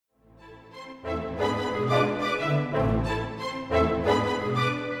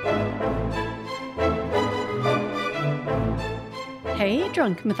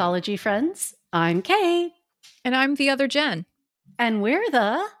Drunk Mythology friends. I'm Kate. And I'm the other Jen. And we're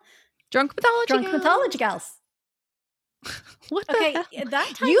the Drunk Mythology Gals. What the hell?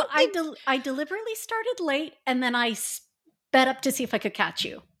 That time I deliberately started late and then I sped up to see if I could catch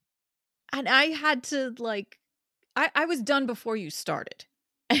you. And I had to I was done before you started.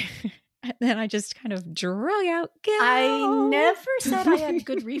 And then I just kind of drew you out. Go. I never said I had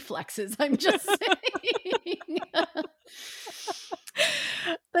good reflexes. I'm just saying.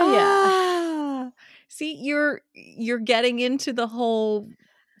 But yeah. See, you're getting into the whole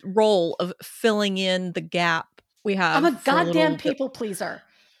role of filling in the gap we have. I'm a goddamn people pleaser.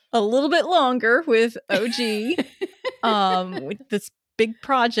 A little bit longer with OG. With this big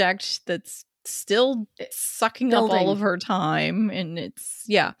project that's still sucking up all of her time. And it's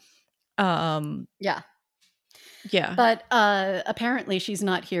yeah. But apparently she's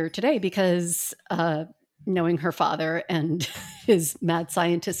not here today because knowing her father and his mad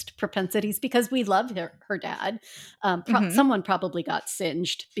scientist propensities, because we love her dad, someone probably got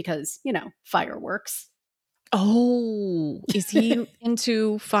singed because, fireworks. Oh, is he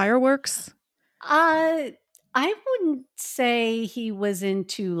into fireworks? I wouldn't say he was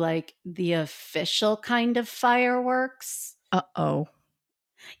into like the official kind of fireworks. Uh-oh.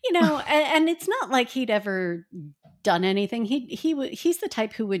 And it's not like he'd ever done anything. He's the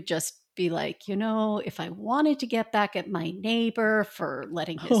type who would just be like, if I wanted to get back at my neighbor for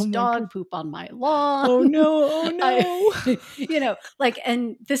letting his dog poop on my lawn. Oh no.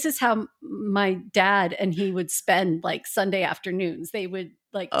 And this is how my dad and he would spend like Sunday afternoons. They would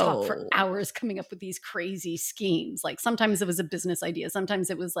talk for hours coming up with these crazy schemes. Like sometimes it was a business idea. Sometimes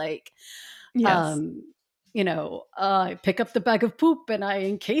it was like, yes. I pick up the bag of poop and I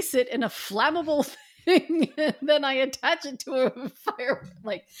encase it in a flammable thing, and then I attach it to a fire.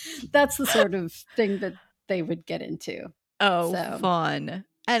 Like that's the sort of thing that they would get into. Oh, so, fun.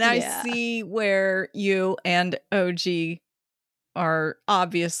 And I see where you and OG are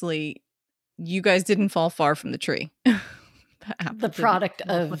obviously, you guys didn't fall far from the tree. The product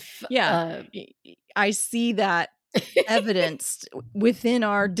of... I see that evidenced within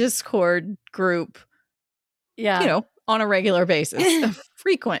our Discord group. Yeah. On a regular basis. A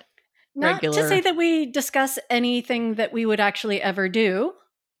frequent. Not to say that we discuss anything that we would actually ever do.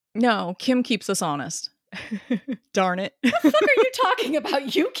 No, Kim keeps us honest. Darn it. What the fuck are you talking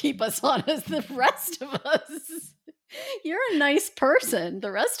about? You keep us honest. The rest of us... You're a nice person.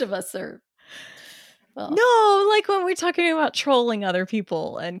 The rest of us are... Well. No, like when we're talking about trolling other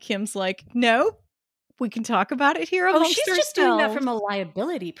people and Kim's like, no, we can talk about it here amongst she's just doing that from a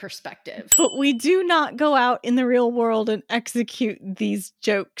liability perspective. But we do not go out in the real world and execute these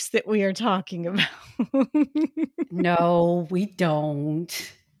jokes that we are talking about. No, we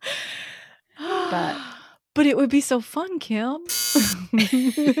don't. But it would be so fun, Kim.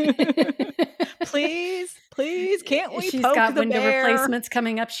 Please, can't we She's poke got the window bear? Replacements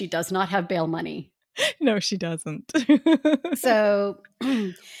coming up. She does not have bail money. No, she doesn't. So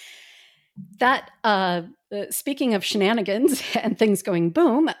that speaking of shenanigans and things going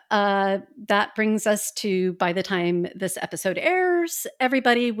boom, that brings us to, by the time this episode airs,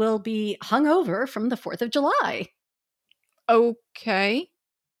 everybody will be hungover from the 4th of July. Okay.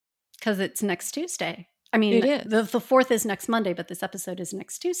 Because it's next Tuesday. I mean, it is. The 4th is next Monday, but this episode is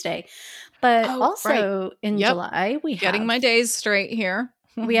next Tuesday. But also in July, we have... Getting my days straight here.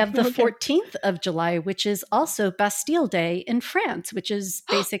 We have the 14th of July, which is also Bastille Day in France, which is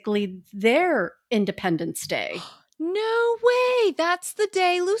basically their Independence Day. No way. That's the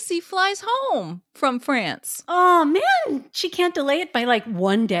day Lucy flies home from France. Oh, man. She can't delay it by like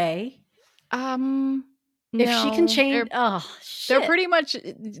one day. No, if she can change... They're pretty much...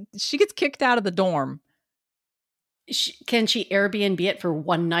 She gets kicked out of the dorm. Can she Airbnb it for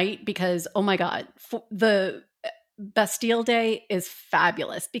one night? Because, oh my God, the Bastille Day is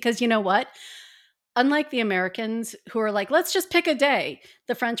fabulous. Because you know what? Unlike the Americans who are like, let's just pick a day.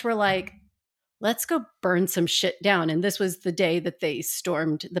 The French were like, let's go burn some shit down. And this was the day that they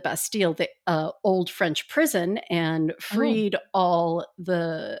stormed the Bastille, the old French prison, and freed all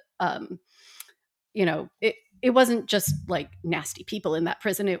the, it wasn't just like nasty people in that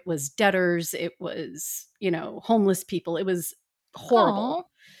prison. It was debtors. It was, homeless people. It was horrible. Aww.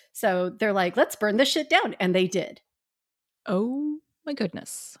 So they're like, let's burn this shit down. And they did. Oh my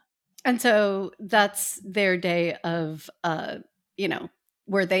goodness. And so that's their day of,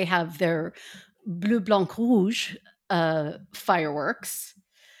 where they have their bleu, blanc, rouge fireworks.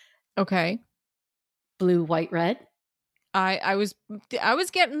 Okay. Blue, white, red. I was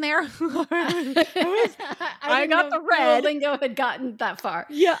getting there. I got the red. Lingo had gotten that far.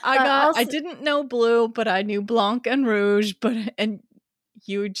 Yeah, I didn't know blue, but I knew blanc and rouge. And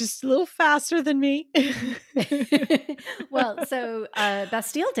You were just a little faster than me. Well, so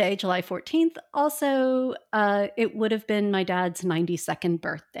Bastille Day, July 14th, also, it would have been my dad's 92nd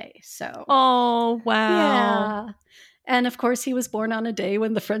birthday. So, oh, wow. Yeah. And of course, he was born on a day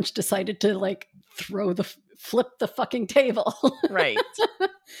when the French decided to like flip the fucking table. Right.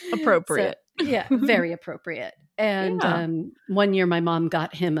 Appropriate. So, yeah, very appropriate. And one year my mom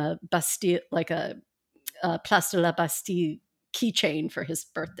got him a Bastille, like a Place de la Bastille keychain for his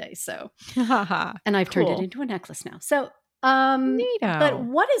birthday. So, and I've turned it into a necklace now. So, but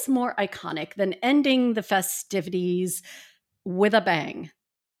what is more iconic than ending the festivities with a bang?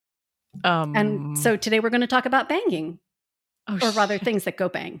 And so today we're going to talk about banging, or rather things that go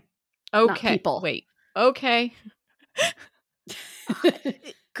bang. Okay. Not people. Wait. Okay.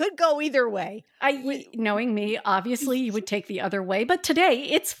 It could go either way. Knowing me, obviously you would take the other way, but today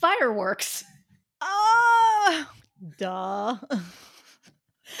it's fireworks. Duh.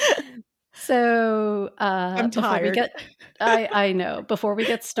 So I'm tired. I know. Before we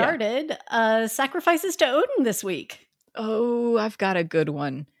get started, sacrifices to Odin this week. Oh, I've got a good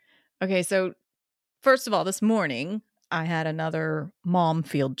one. Okay, so first of all, this morning I had another mom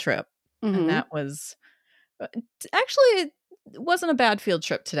field trip, and that was actually, it wasn't a bad field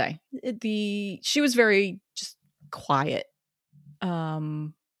trip today. She was very just quiet.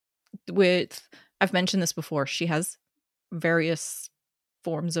 I've mentioned this before. She has various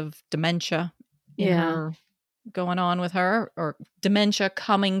forms of dementia going on with her, or dementia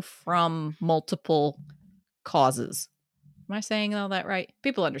coming from multiple causes. Am I saying all that right?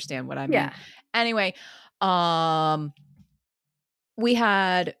 People understand what I mean. Yeah. Anyway, we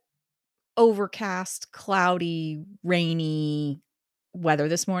had overcast, cloudy, rainy weather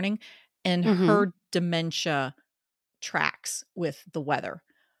this morning, and her dementia tracks with the weather.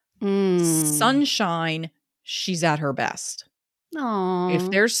 Sunshine, she's at her best. Aww.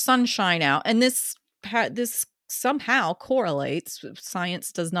 If there's sunshine out, and this somehow correlates,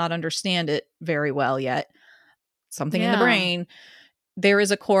 science does not understand it very well yet. Something in the brain, there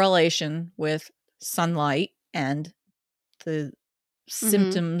is a correlation with sunlight and the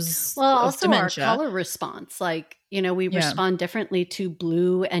symptoms of also dementia. Our color response, like, we respond differently to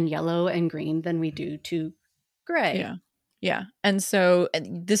blue and yellow and green than we do to gray. Yeah. And so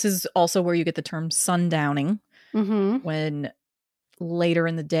this is also where you get the term sundowning, when later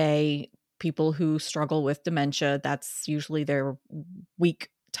in the day, people who struggle with dementia, that's usually their weak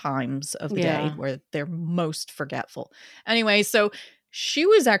times of the day where they're most forgetful. Anyway, so she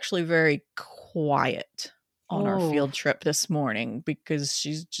was actually very quiet on our field trip this morning because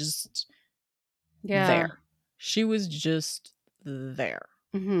she's just there. She was just there.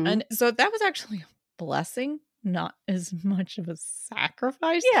 And so that was actually a blessing, not as much of a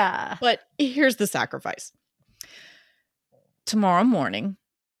sacrifice. Yeah. But here's the sacrifice. Tomorrow morning,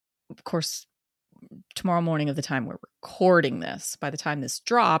 of course, tomorrow morning of the time we're recording this, by the time this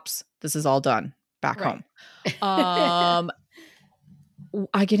drops, this is all done back home.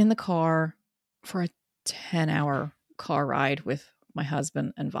 I get in the car for a 10-hour car ride with my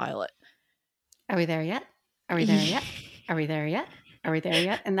husband and Violet. Are we there yet? Are we there yet? Are we there yet? Are we there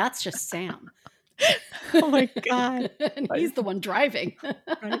yet? And that's just Sam. Oh my God. And he's the one driving.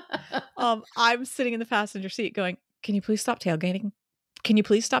 Right? I'm sitting in the passenger seat going, can you please stop tailgating? Can you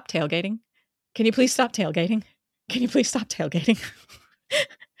please stop tailgating? Can you please stop tailgating? Can you please stop tailgating?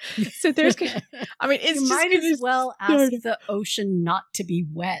 So there's, I mean, it's you just might as well ask the ocean not to be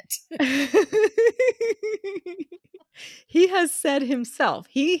wet. He has said himself,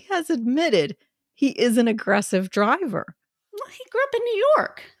 he has admitted he is an aggressive driver. Well, he grew up in New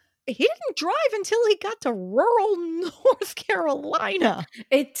York. He didn't drive until he got to rural North Carolina.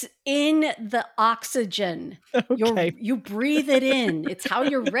 It's in the oxygen. Okay. You breathe it in. It's how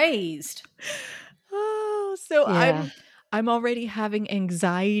you're raised. Oh, so I'm already having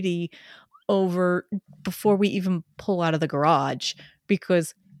anxiety over before we even pull out of the garage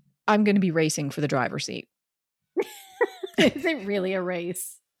because I'm going to be racing for the driver's seat. Is it really a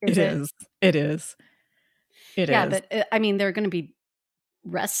race? It is. It is. Yeah, but I mean, there are going to be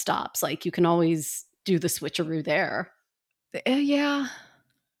rest stops. Like you can always do the switcheroo there. Yeah.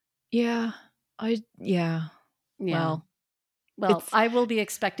 Well, I will be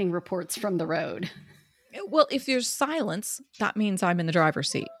expecting reports from the road. Well, if there's silence, that means I'm in the driver's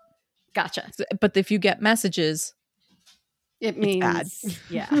seat. Gotcha. But if you get messages, it means bad.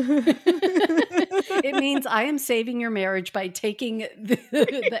 Yeah. It means I am saving your marriage by taking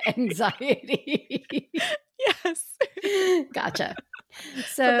the anxiety. Yes. Gotcha.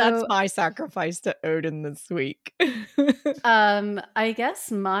 So that's my sacrifice to Odin this week. I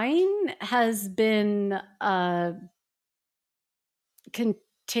guess mine has been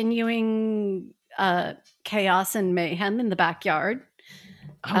continuing chaos and mayhem in the backyard.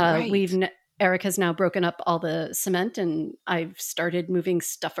 Right. Eric has now broken up all the cement, and I've started moving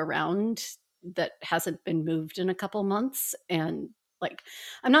stuff around that hasn't been moved in a couple months. And like,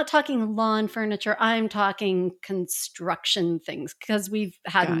 I'm not talking lawn furniture, I'm talking construction things, because we've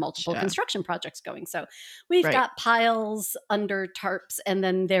had multiple construction projects going. So we've got piles under tarps, and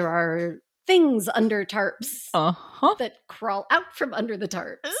then there are things under tarps that crawl out from under the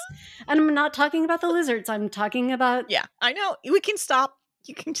tarps. And I'm not talking about the lizards. I'm talking about... Yeah, I know. We can stop.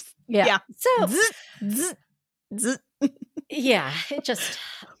 You can just... Yeah. So... Zzz, zzz. Yeah, it just...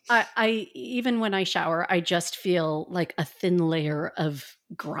 I even when I shower, I just feel like a thin layer of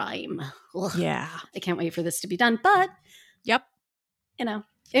grime. Ugh. Yeah. I can't wait for this to be done. But... Yep. You know,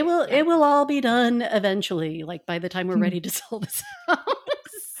 it will all be done eventually. Like, by the time we're ready to sell this house.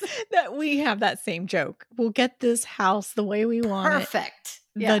 That we have that same joke. We'll get this house the way we want Perfect.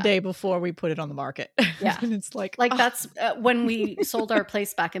 it the day before we put it on the market. Yeah. And it's like that's when we sold our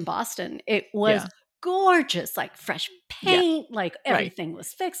place back in Boston. It was gorgeous, like fresh paint, like everything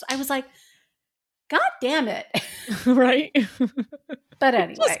was fixed. I was like, God damn it. Right. But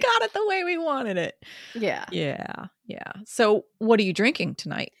anyway. Just got it the way we wanted it. Yeah. Yeah. Yeah. So what are you drinking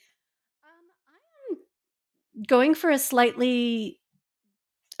tonight? I'm going for a slightly...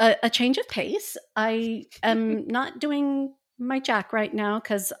 a change of pace. I am not doing my Jack right now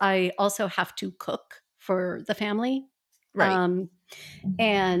because I also have to cook for the family. Right.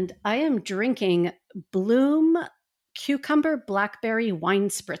 And I am drinking Bloom Cucumber Blackberry Wine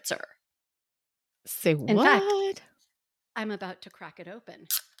Spritzer. Say what? In fact, I'm about to crack it open.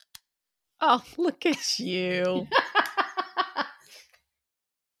 Oh, look at you.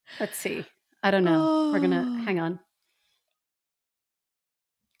 Let's see. I don't know. We're going to hang on.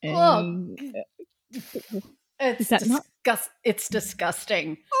 Oh, it's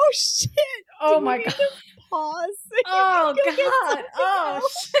disgusting. Oh shit! Oh my god! Pause. Oh god! Oh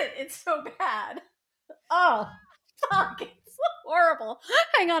shit! It's so bad. Oh fuck! It's horrible.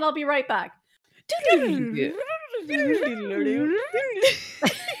 Hang on, I'll be right back.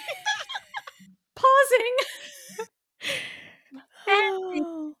 Pausing.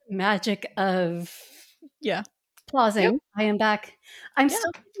 Magic of pausing. Yep. I am back. I'm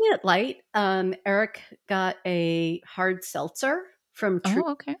still keeping it light. Eric got a hard seltzer from True.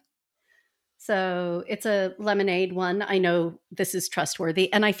 Oh, okay. So it's a lemonade one. I know this is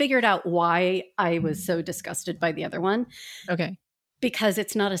trustworthy. And I figured out why I was so disgusted by the other one. Okay. Because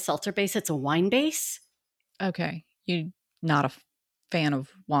it's not a seltzer base, it's a wine base. Okay. You're not a fan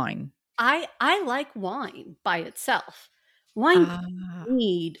of wine. I like wine by itself. Wine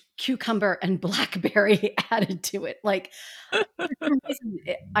need cucumber and blackberry added to it. Like, for some reason,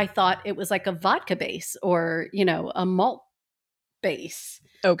 I thought it was like a vodka base or, a malt base.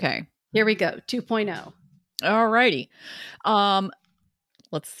 Okay. Here we go. 2.0. All righty.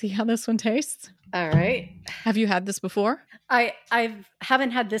 Let's see how this one tastes. All right. Have you had this before? I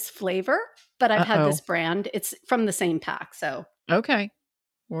haven't had this flavor, but I've had this brand. It's from the same pack. So. Okay.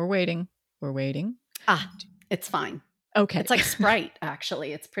 We're waiting. It's fine. Okay. It's like Sprite,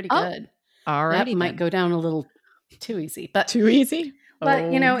 actually. It's pretty good. All right. That might go down a little too easy. But too easy? But,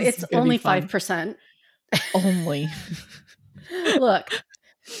 it's only 5%. Only. Look,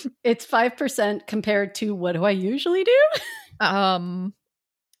 it's 5% compared to what do I usually do?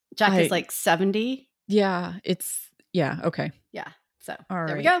 Jack is like 70. Yeah. Okay. Yeah. So all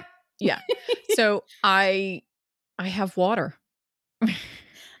there right. we go. Yeah. So I have water.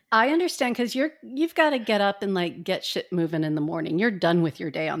 I understand because you've got to get up and like get shit moving in the morning. You're done with your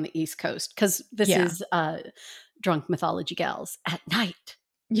day on the East Coast because this is Drunk Mythology Gals at night.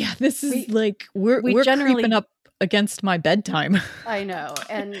 Yeah, this is we're generally creeping up against my bedtime. I know,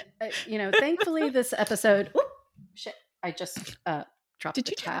 and thankfully this episode. Whoop, shit! I just dropped the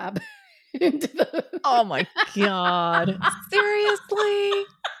tab. Oh my god! Seriously.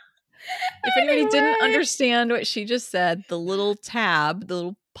 If anybody didn't understand what she just said, the little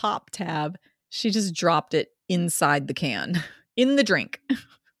pop tab, she just dropped it inside the can, in the drink.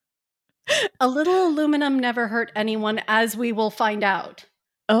 A little aluminum never hurt anyone, as we will find out.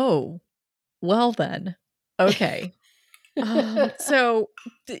 Oh, well then. Okay. So,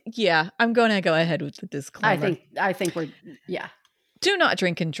 I'm going to go ahead with the disclaimer. I think we're, Do not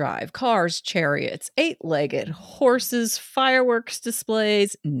drink and drive. Cars, chariots, 8-legged horses, fireworks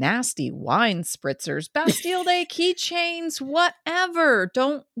displays, nasty wine spritzers, Bastille Day keychains, whatever.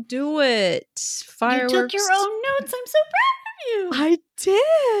 Don't do it. Fireworks. You took your own notes. I'm so proud of you. I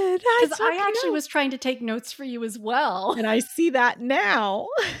did. Because I actually was trying to take notes for you as well. And I see that now.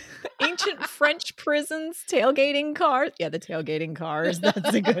 Ancient French prisons, tailgating cars. Yeah, the tailgating cars.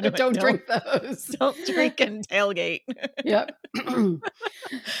 That's a good one. Don't drink those. Don't drink and tailgate. Yep.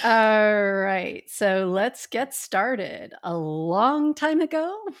 All right. So let's get started. A long time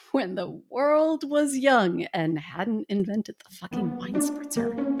ago, when the world was young and hadn't invented the fucking wine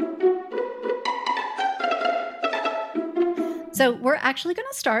spritzer. So we're actually going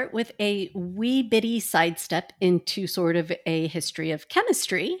to start with a wee bitty sidestep into sort of a history of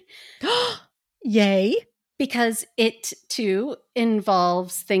chemistry. Yay. Because it, too,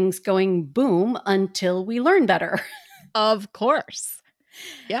 involves things going boom until we learn better. Of course.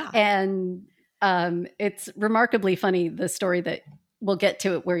 Yeah. And it's remarkably funny, the story that we'll get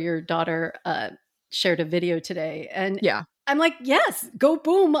to it where your daughter shared a video today. And yeah. I'm like, yes, go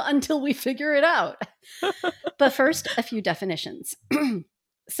boom until we figure it out. But first, a few definitions.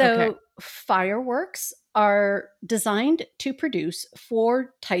 So fireworks are designed to produce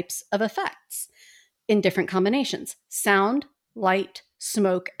 4 types of effects in different combinations: sound, light,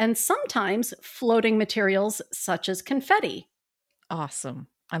 smoke, and sometimes floating materials such as confetti. Awesome.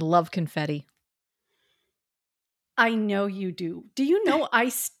 I love confetti. I know you do. Do you know I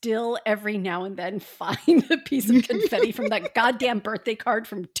still every now and then find a piece of confetti from that goddamn birthday card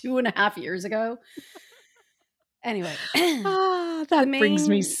from 2.5 years ago? Anyway. That brings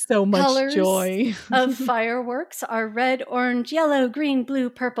me so much joy. Of fireworks are red, orange, yellow, green, blue,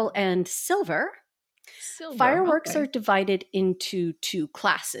 purple, and silver. Fireworks are divided into 2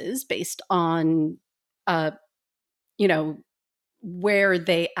 classes based on, where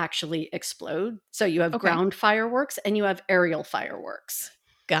they actually explode. So you have ground fireworks and you have aerial fireworks.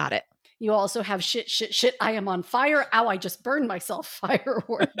 Got it. You also have shit, I am on fire. Ow, I just burned myself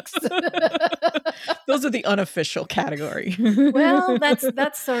fireworks. Those are the unofficial category. Well,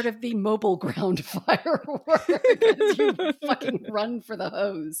 that's sort of the mobile ground firework. You fucking run for the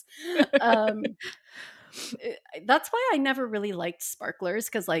hose. That's why I never really liked sparklers,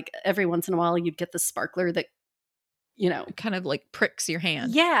 because like every once in a while you'd get the sparkler that, kind of like pricks your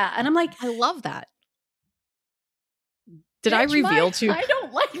hand. Yeah. And I'm like, I love that. Did I reveal too? I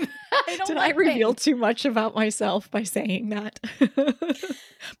don't like that. Did I reveal too much about myself by saying that?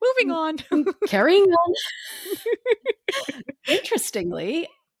 Moving on. Carrying on. Interestingly,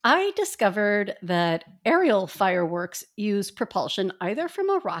 I discovered that aerial fireworks use propulsion either from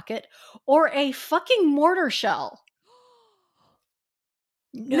a rocket or a fucking mortar shell.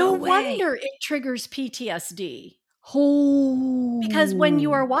 No wonder it triggers PTSD. Oh. Because when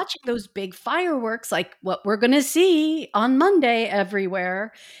you are watching those big fireworks, like what we're going to see on Monday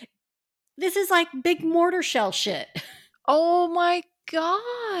everywhere, this is like big mortar shell shit. Oh my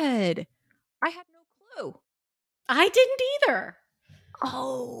God. I had no clue. I didn't either.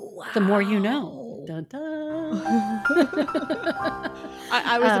 Oh, wow. The more you know. Dun, dun.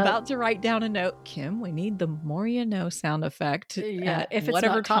 I was about to write down a note. Kim, we need the more you know sound effect. Yeah, if it's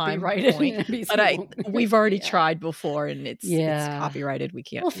whatever not copyrighted. Point. But we've already tried before and it's copyrighted. We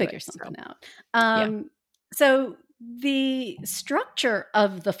can't. We'll figure something out. So the structure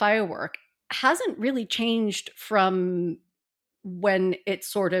of the firework hasn't really changed from when it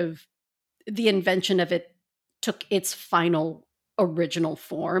sort of, the invention of it took its final original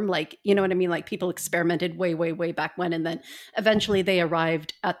form. Like, you know what I mean? Like people experimented way, way, way back when, and then eventually they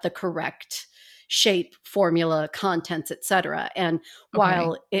arrived at the correct shape, formula, contents, etc. And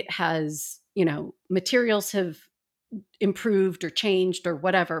while it has, materials have improved or changed or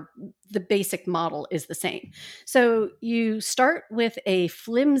whatever, the basic model is the same. So you start with a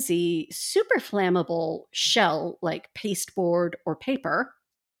flimsy, super flammable shell like pasteboard or paper.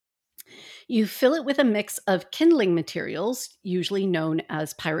 You fill it with a mix of kindling materials, usually known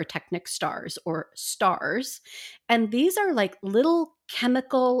as pyrotechnic stars or stars. And these are like little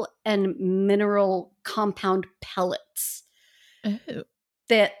chemical and mineral compound pellets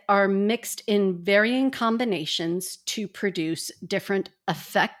that are mixed in varying combinations to produce different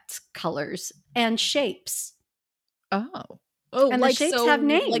effects, colors, and shapes. Oh, and the shapes have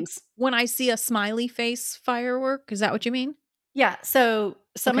names. Like when I see a smiley face firework, is that what you mean? Yeah. So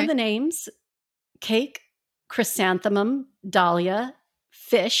some of the names: cake, chrysanthemum, dahlia,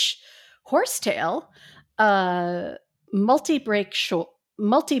 fish, horsetail, multi-break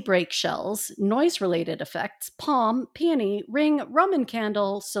shells, noise-related effects, palm, peony, ring, Roman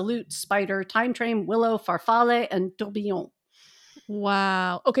candle, salute, spider, time train, willow, farfalle, and tourbillon.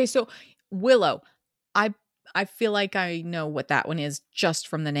 Wow. Okay, so willow. I feel like I know what that one is just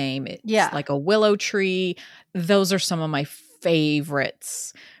from the name. It's like a willow tree. Those are some of my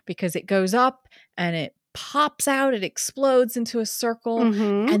favorites because it goes up and it pops out, it explodes into a circle,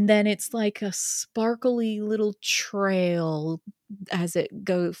 and then it's like a sparkly little trail as it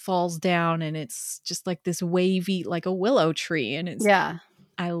falls down, and it's just like this wavy, like a willow tree, and it's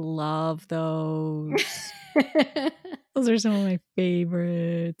I love those. Those are some of my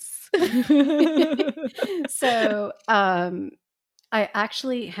favorites. So, I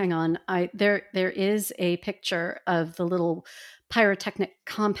actually, hang on. There is a picture of the little pyrotechnic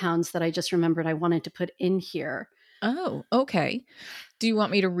compounds that I just remembered I wanted to put in here. Oh, okay. Do you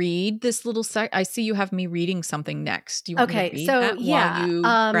want me to read this little I see you have me reading something next. Do you want me to read that while you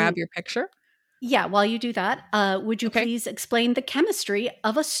grab your picture? Yeah, while you do that, would you please explain the chemistry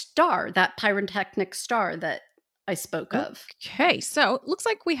of a star, that pyrotechnic star that I spoke of? Okay, so it looks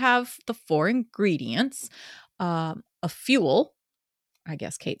like we have the 4 ingredients. A fuel. I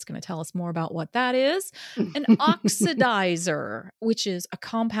guess Kate's going to tell us more about what that is. An oxidizer, which is a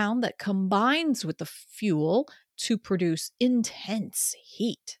compound that combines with the fuel to produce intense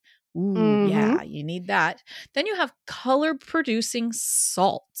heat. Ooh, yeah, you need that. Then you have color-producing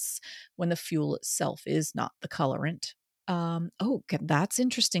salts when the fuel itself is not the colorant. That's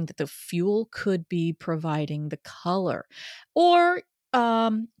interesting that the fuel could be providing the color. Or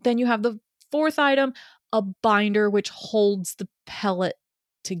then you have the 4th item, a binder which holds the pellet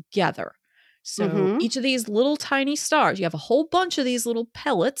together. So each of these little tiny stars, you have a whole bunch of these little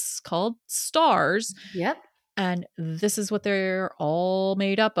pellets called stars. Yep. And this is what they're all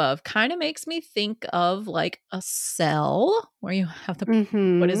made up of. Kind of makes me think of like a cell where you have the,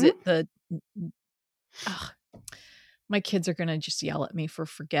 what is it? My kids are going to just yell at me for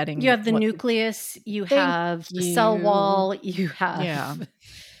forgetting. You have the nucleus, you have the cell wall, you have,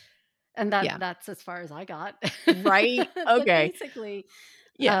 and that's as far as I got. Right? Okay. Basically.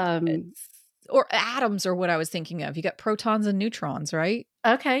 Yeah. Or atoms are what I was thinking of. You got protons and neutrons, right?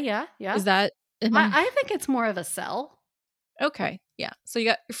 Okay. Yeah. Yeah. Is that? I think it's more of a cell. Okay. Yeah. So you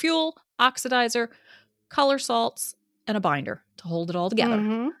got your fuel, oxidizer, color salts, and a binder to hold it all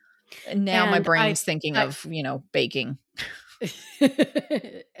together. And now my brain's thinking of, baking.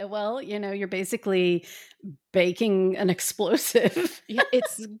 Well, you're basically baking an explosive. Yeah,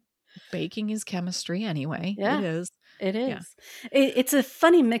 baking is chemistry anyway. Yeah, it is. It is. Yeah. It's a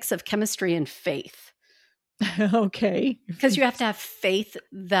funny mix of chemistry and faith. Okay. Because you have to have faith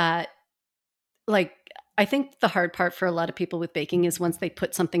that, like, I think the hard part for a lot of people with baking is once they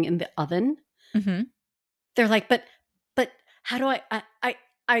put something in the oven, they're like, but how do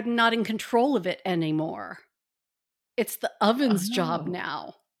I'm not in control of it anymore. It's the oven's job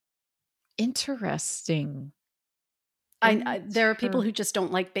now. Interesting. There are people who just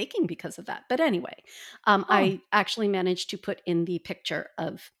don't like baking because of that. But anyway, I actually managed to put in the picture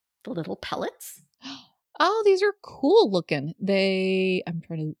of the little pellets. Oh, these are cool looking.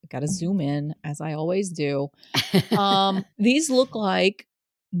 Gotta zoom in as I always do. These look like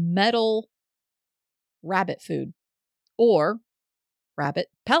metal rabbit food or rabbit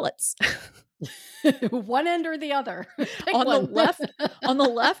pellets. One end or the other. On the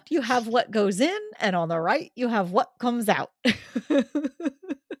left, you have what goes in, and on the right, you have what comes out.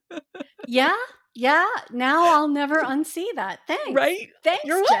 Yeah. Now I'll never unsee that. Thanks. Right? Thanks,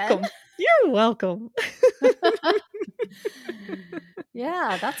 You're welcome. Jen. You're welcome.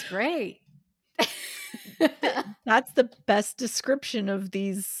 Yeah, that's great. That's the best description of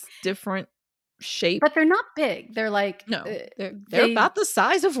these different shapes. But they're not big. They're like they're about the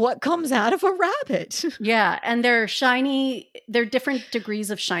size of what comes out of a rabbit. Yeah, and they're shiny. They're different degrees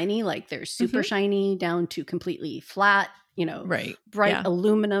of shiny. Like they're super shiny down to completely flat, right. Bright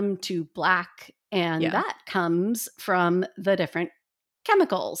aluminum to black. And that comes from the different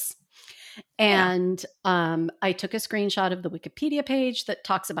chemicals. And I took a screenshot of the Wikipedia page that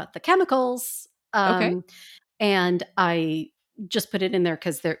talks about the chemicals. And I just put it in there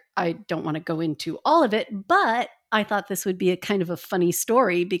because I don't want to go into all of it, but I thought this would be a kind of a funny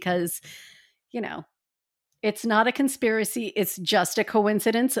story because, it's not a conspiracy. It's just a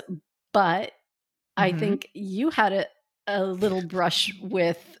coincidence. But I think you had a little brush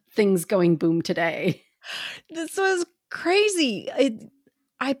with things going boom today. This was crazy.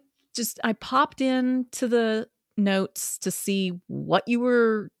 I popped into the notes to see what you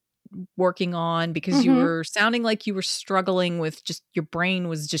were working on because you were sounding like you were struggling with your brain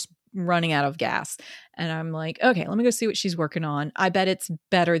was just running out of gas. And I'm like, okay, let me go see what she's working on. I bet it's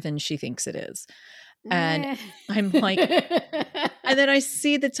better than she thinks it is. And I'm like, and then I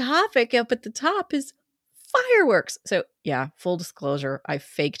see the topic up at the top is fireworks. So yeah, full disclosure, I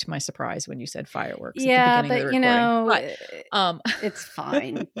faked my surprise when you said fireworks. Yeah, at the beginning of the recording. But it's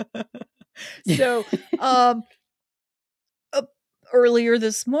fine. So, earlier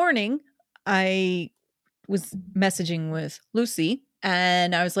this morning, I was messaging with Lucy,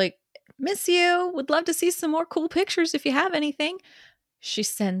 and I was like, miss you. Would love to see some more cool pictures if you have anything. She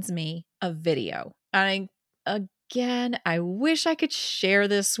sends me a video. Again, I wish I could share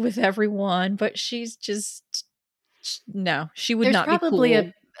this with everyone, but she's just, no, she would There's not be cool.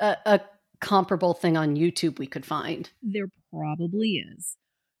 probably a comparable thing on YouTube we could find. There probably is.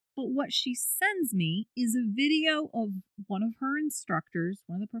 But what she sends me is a video of one of her instructors,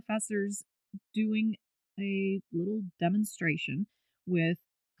 one of the professors, doing a little demonstration with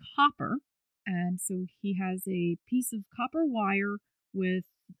copper. And so he has a piece of copper wire with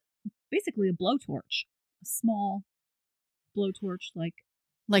basically a blowtorch, a small blowtorch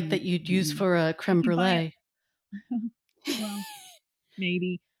like that you'd use for a creme brulee. Well,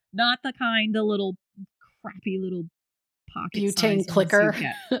 maybe not the kind, the little crappy little pocket butane clicker,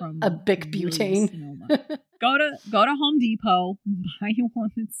 a Bic butane. Go to Home Depot and buy you one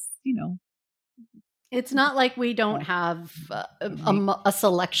that's, It's not like we don't have a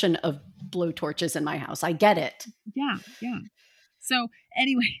selection of blowtorches in my house. I get it. Yeah. So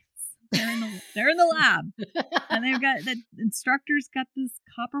anyway, they're in the lab, and they've got the instructor's got this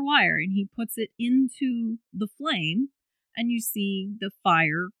copper wire, and he puts it into the flame, and you see the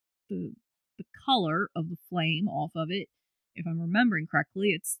fire, the color of the flame off of it. If I'm remembering correctly,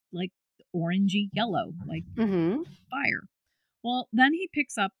 it's like orangey yellow, like fire. Well, then he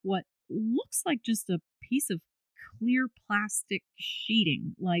picks up what looks like just a piece of clear plastic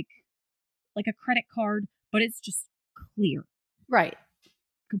sheeting, like a credit card, but it's just clear. Right.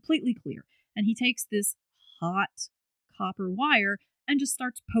 Completely clear. And he takes this hot copper wire and just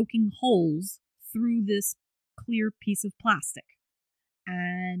starts poking holes through this clear piece of plastic.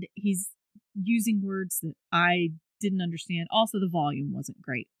 And he's using words that I didn't understand. Also, the volume wasn't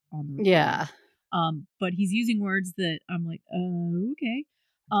great on the recording. Yeah. But he's using words that I'm like, okay.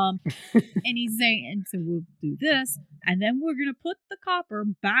 And he's saying, and so we'll do this, and then we're going to put the copper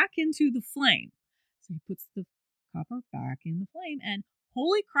back into the flame. So he puts the copper back in the flame, and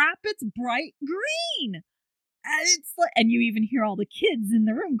holy crap, it's bright green. And it's like, and you even hear all the kids in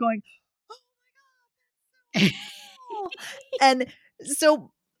the room going, oh my God, that's so cool. And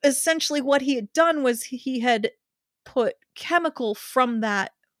so essentially what he had done was he had put chemical from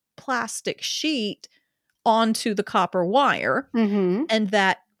that plastic sheet onto the copper wire, and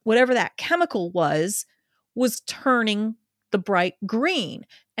that whatever that chemical was turning the bright green.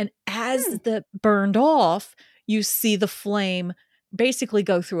 And as the burned off, you see the flame basically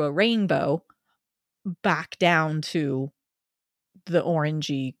go through a rainbow back down to the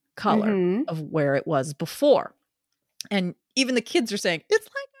orangey color of where it was before. And even the kids are saying, it's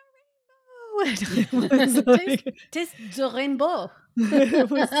like a rainbow. It was like, it's the rainbow. It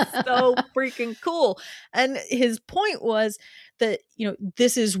was so freaking cool. And his point was that,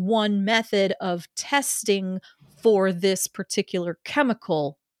 this is one method of testing for this particular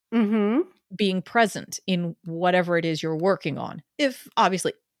chemical being present in whatever it is you're working on. If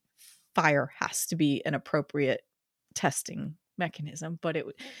obviously fire has to be an appropriate testing mechanism, but it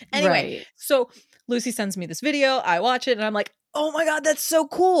would anyway. Right. So Lucy sends me this video. I watch it and I'm like, oh my God, that's so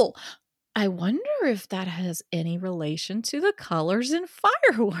cool. I wonder if that has any relation to the colors in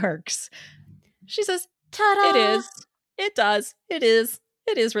fireworks. She says, ta-da! It is. It does. It is.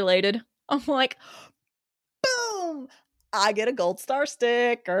 It is related. I'm like, boom! I get a gold star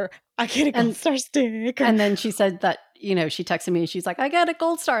sticker. I get a gold star sticker. And then she said that, she texted me and she's like, I got a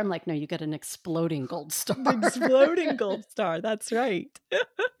gold star. I'm like, no, you get an exploding gold star. Exploding gold star. That's right.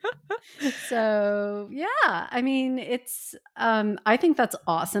 So, yeah, I mean, it's, I think that's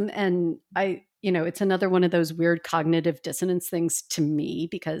awesome. And it's another one of those weird cognitive dissonance things to me,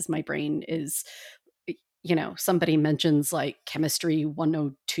 because my brain is, somebody mentions like chemistry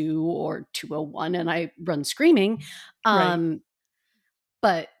 102 or 201 and I run screaming. Right.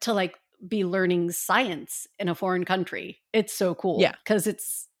 But to like be learning science in a foreign country, it's so cool. Yeah. Because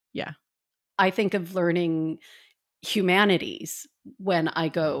I think of learning humanities when I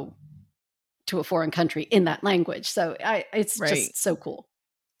go to a foreign country in that language. So it's just so cool.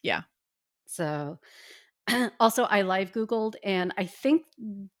 Yeah. So also I live Googled, and I think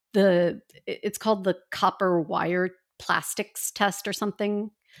it's called the copper wire plastics test or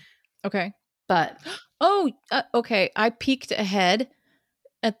something. Okay. But okay. I peeked ahead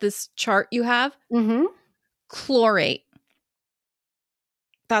at this chart you have. Chlorate.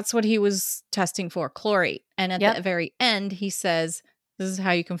 That's what he was testing for, chlorate. And at the very end, he says, this is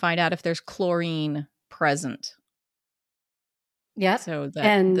how you can find out if there's chlorine present. Yeah. So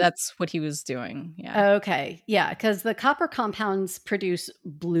that's what he was doing. Yeah. Okay. Yeah. Because the copper compounds produce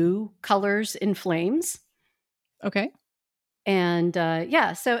blue colors in flames. Okay. And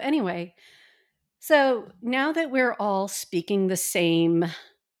so anyway, So now that we're all speaking the same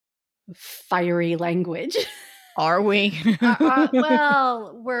fiery language, are we?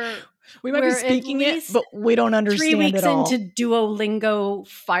 well, we might be speaking it, but we don't understand 3 weeks it all. into Duolingo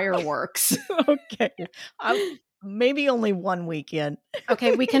fireworks. Okay, maybe only 1 weekend.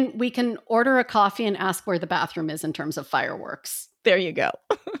 Okay, we can order a coffee and ask where the bathroom is in terms of fireworks. There you go.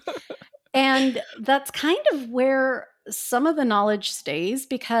 And that's kind of where some of the knowledge stays,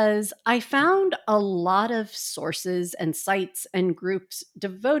 because I found a lot of sources and sites and groups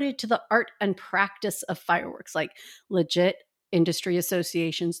devoted to the art and practice of fireworks, like legit industry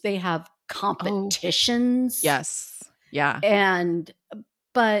associations. They have competitions. Oh, yes. Yeah.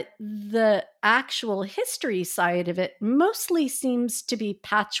 But the actual history side of it mostly seems to be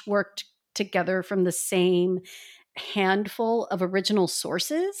patchworked together from the same handful of original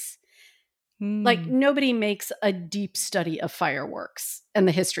sources. Like, nobody makes a deep study of fireworks and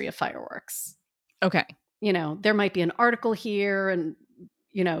the history of fireworks. Okay. You know, there might be an article here and,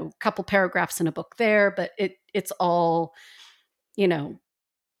 you know, a couple paragraphs in a book there, but it's all, you know,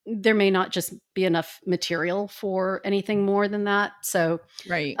 there may not just be enough material for anything more than that. So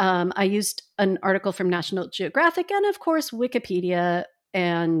right. I used an article from National Geographic and, of course, Wikipedia,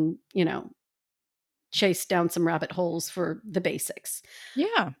 and, you know, chased down some rabbit holes for the basics.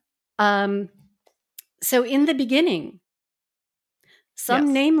 Yeah. So in the beginning,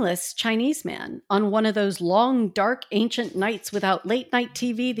 some nameless Chinese man on one of those long, dark, ancient nights without late night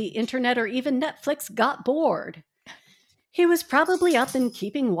TV, the internet, or even Netflix got bored. He was probably up and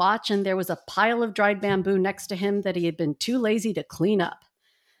keeping watch, and there was a pile of dried bamboo next to him that he had been too lazy to clean up.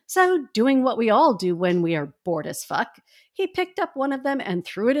 So, doing what we all do when we are bored as fuck, he picked up one of them and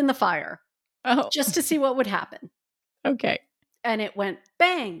threw it in the fire. Just to see what would happen. Okay. And it went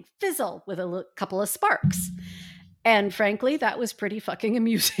bang, fizzle, with a couple of sparks. And frankly, that was pretty fucking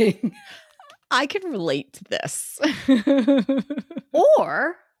amusing. I can relate to this.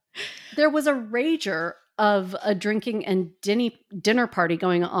 Or there was a rager of a drinking and dinner party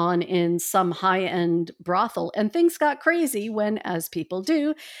going on in some high-end brothel, and things got crazy when, as people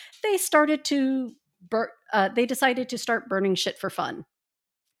do, they started to they decided to start burning shit for fun.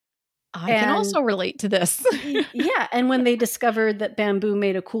 I can also relate to this. Yeah, and when they discovered that bamboo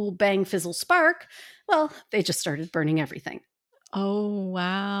made a cool bang fizzle spark, well, they just started burning everything. Oh,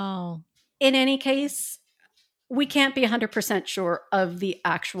 wow. In any case, we can't be 100% sure of the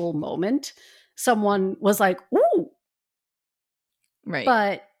actual moment someone was like, ooh. Right.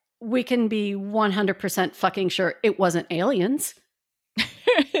 But we can be 100% fucking sure it wasn't aliens.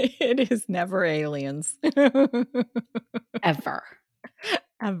 It is never aliens. Ever.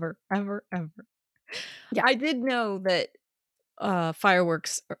 Ever. Yeah. I did know that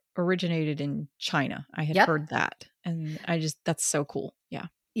fireworks originated in China. I had heard that. And that's so cool. Yeah.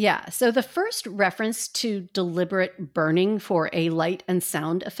 Yeah. So the first reference to deliberate burning for a light and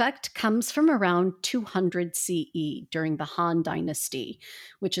sound effect comes from around 200 CE during the Han Dynasty,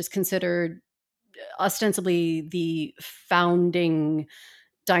 which is considered ostensibly the founding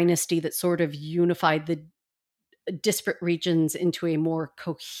dynasty that sort of unified the disparate regions into a more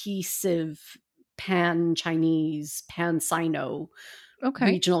cohesive pan-Chinese, pan-Sino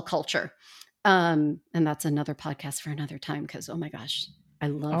regional culture. And that's another podcast for another time, because, oh my gosh, I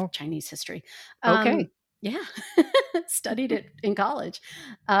love Chinese history. Yeah. Studied it in college.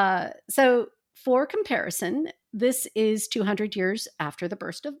 So for comparison, this is 200 years after the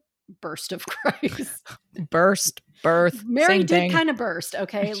burst of Christ. Birth. Mary did kind of burst,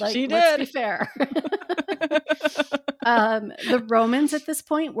 okay? Like, let's be fair. The Romans at this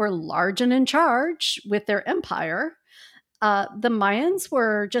point were large and in charge with their empire. The Mayans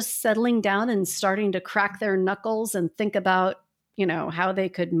were just settling down and starting to crack their knuckles and think about, you know, how they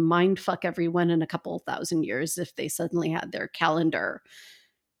could mind fuck everyone in a couple thousand years if they suddenly had their calendar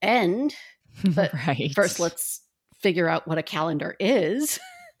end. But first, let's figure out what a calendar is.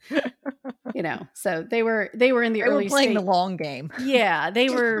 You know, so they were in the early playing the long game. Yeah, they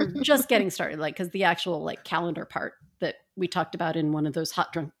were just getting started, like, because the actual like calendar part that we talked about in one of those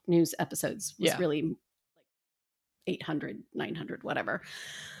Hot Drunk News episodes was really like 800, 900, whatever.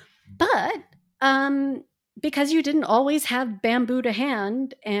 But because you didn't always have bamboo to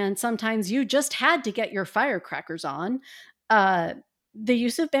hand, and sometimes you just had to get your firecrackers on, the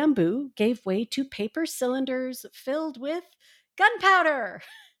use of bamboo gave way to paper cylinders filled with gunpowder.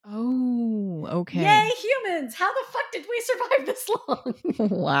 Oh, okay. Yay, humans! How the fuck did we survive this long?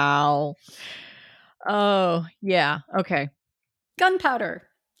 Wow. Oh, yeah. Okay. Gunpowder.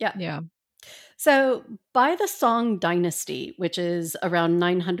 Yeah. Yeah. So by the Song Dynasty, which is around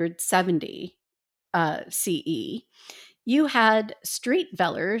 970 CE, you had street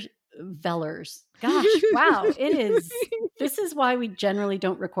vendors Vellers. Gosh, wow. This is why we generally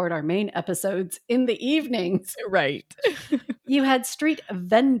don't record our main episodes in the evenings. Right. You had street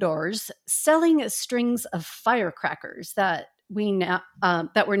vendors selling strings of firecrackers that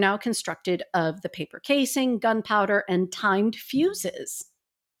were now constructed of the paper casing, gunpowder, and timed fuses.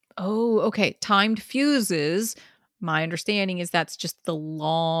 Oh, okay. Timed fuses. My understanding is that's just the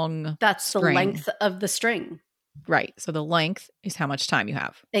long the length of the string. Right. So the length is how much time you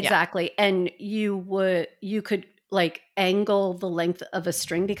have. Exactly. Yeah. And you could like angle the length of a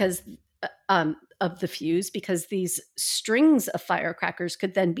string because of the fuse, because these strings of firecrackers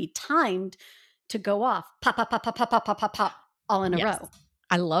could then be timed to go off, pop, pop, pop, pop, pop, pop, pop, pop, pop, all in a row.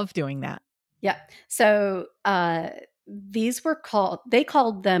 I love doing that. Yeah. So they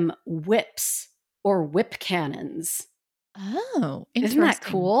called them whips or whip cannons. Oh, isn't that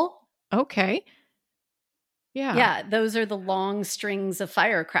cool? Okay. Yeah. Yeah. Those are the long strings of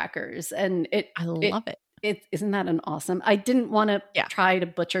firecrackers. And I love it. Isn't that an awesome? I didn't want to try to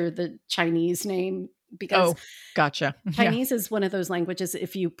butcher the Chinese name because gotcha. Chinese is one of those languages.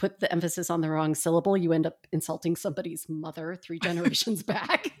 If you put the emphasis on the wrong syllable, you end up insulting somebody's mother 3 generations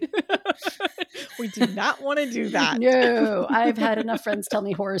back. We do not want to do that. No, I've had enough friends tell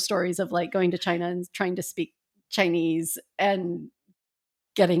me horror stories of like going to China and trying to speak Chinese and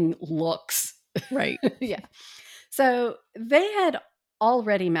getting looks. Right. Yeah. So they had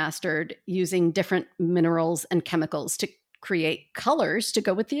already mastered using different minerals and chemicals to create colors to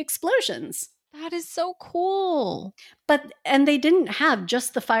go with the explosions. That is so cool. And they didn't have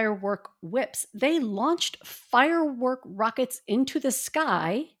just the firework whips. They launched firework rockets into the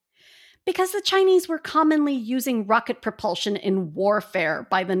sky because the Chinese were commonly using rocket propulsion in warfare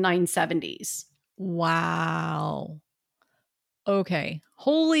by the 970s. Wow. Okay.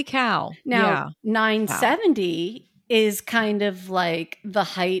 Holy cow. Now, 970 is kind of like the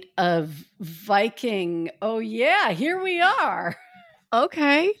height of Viking. Oh, yeah, here we are.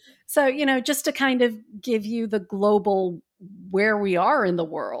 Okay. So, just to kind of give you the global where we are in the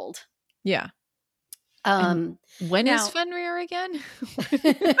world. Yeah. When is Fenrir again?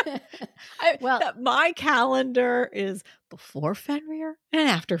 My calendar is before Fenrir and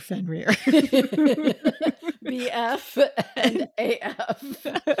after Fenrir. BF and AF.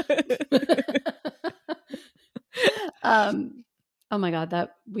 Oh my God,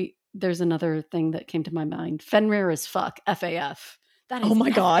 there's another thing that came to my mind. Fenrir is fuck. FAF. That is oh my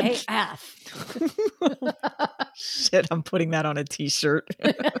God. FAF. Shit, I'm putting that on a t-shirt.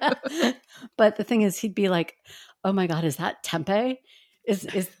 But the thing is, he'd be like, oh my God, is that tempeh?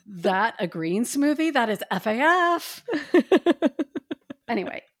 Is that a green smoothie? That is FAF.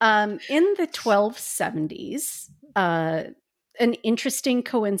 Anyway, in the 1270s, an interesting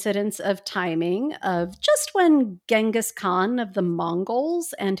coincidence of timing of just when Genghis Khan of the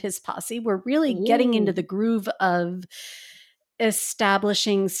Mongols and his posse were really getting into the groove of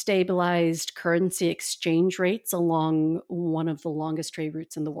establishing stabilized currency exchange rates along one of the longest trade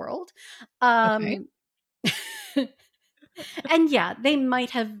routes in the world. Okay. And yeah, they might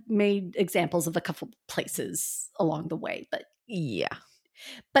have made examples of a couple places along the way, but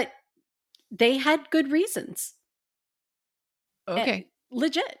but they had good reasons. Okay.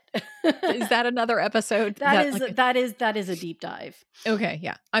 Legit. Is that another episode? That is a deep dive. Okay,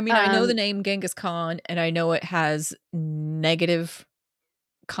 yeah. I mean, I know the name Genghis Khan, and I know it has negative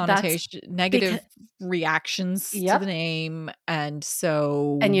connotation, negative reactions to the name, and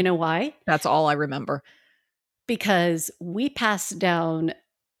so. And you know why? That's all I remember. Because we passed down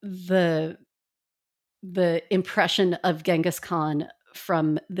the impression of Genghis Khan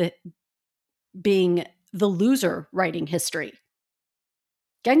from being the loser writing history.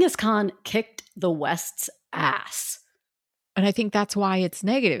 Genghis Khan kicked the West's ass. And I think that's why it's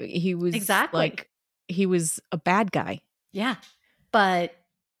negative. He was he was a bad guy. Yeah. But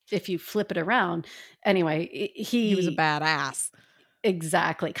if you flip it around, anyway, he was a badass.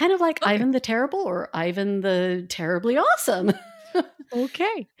 Exactly. Kind of like Ivan the Terrible or Ivan the Terribly Awesome.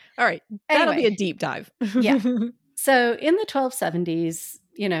 Okay. All right. That'll be a deep dive. Yeah. So in the 1270s,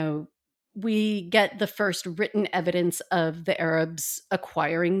 we get the first written evidence of the Arabs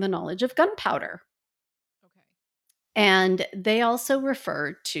acquiring the knowledge of gunpowder. Okay. And they also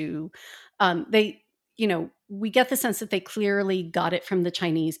refer to, we get the sense that they clearly got it from the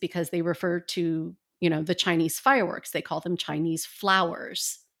Chinese because they refer to, the Chinese fireworks. They call them Chinese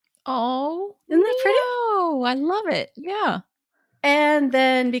flowers. Oh, isn't that pretty? Oh, I love it. Yeah. And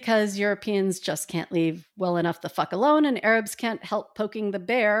then because Europeans just can't leave well enough the fuck alone and Arabs can't help poking the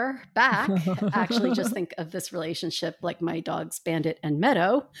bear back, actually just think of this relationship like my dogs Bandit and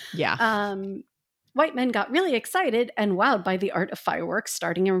Meadow. Yeah. white men got really excited and wowed by the art of fireworks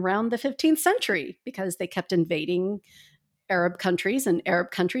starting around the 15th century because they kept invading Arab countries, and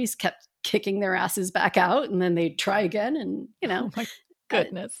Arab countries kept kicking their asses back out, and then they'd try again. And, Oh my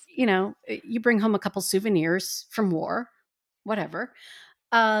goodness. You bring home a couple souvenirs from war, whatever.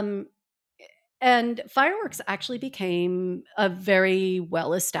 And fireworks actually became a very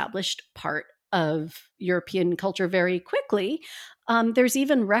well-established part of European culture very quickly. There's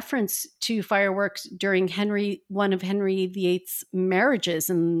even reference to fireworks during one of Henry VIII's marriages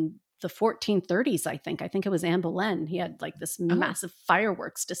in the 1430s, I think. I think it was Anne Boleyn. He had like this massive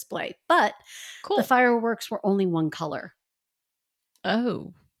fireworks display, but the fireworks were only one color.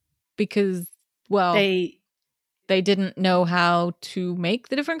 Oh, because, well, they didn't know how to make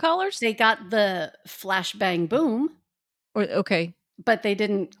the different colors? They got the flash, bang, boom. Okay. But they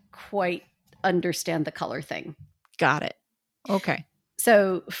didn't quite understand the color thing. Got it. Okay.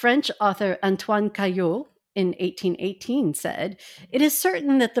 So French author Antoine Caillot in 1818 said, "It is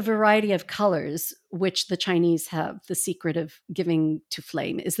certain that the variety of colors which the Chinese have the secret of giving to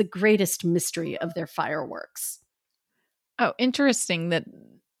flame is the greatest mystery of their fireworks." Oh, interesting that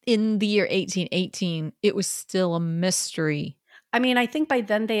in the year 1818, it was still a mystery. I mean, I think by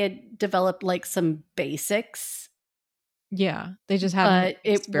then they had developed like some basics. Yeah, they just haven't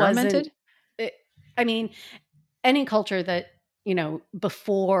experimented. I mean, any culture that,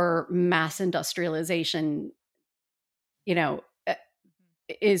 before mass industrialization,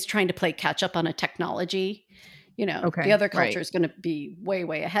 is trying to play catch up on a technology, the other culture is going to be way,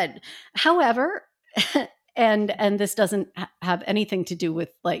 way ahead. However, and this doesn't have anything to do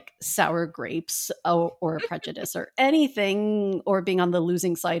with like sour grapes or prejudice or anything, or being on the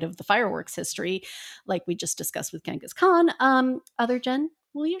losing side of the fireworks history, like we just discussed with Genghis Khan. Other Jen,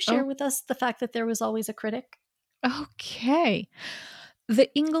 will you share with us the fact that there was always a critic? Okay.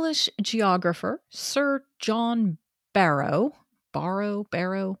 The English geographer, Sir John Barrow,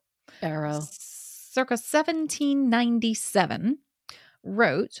 circa 1797,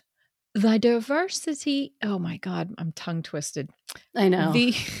 wrote, "The diversity..." Oh my God, I'm tongue twisted. I know.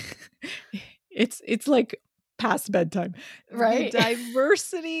 It's like past bedtime. Right. The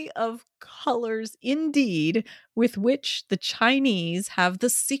diversity of colors, indeed, with which the Chinese have the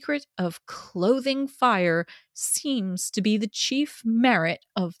secret of clothing fire seems to be the chief merit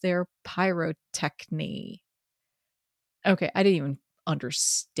of their pyrotechny. Okay, I didn't even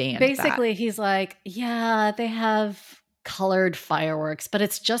understand Basically, that. He's like, yeah, they have colored fireworks, but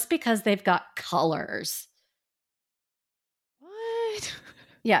it's just because they've got colors. What?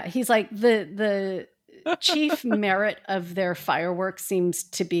 Yeah, he's like, the chief merit of their fireworks seems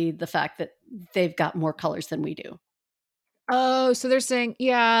to be the fact that they've got more colors than we do. Oh, so they're saying,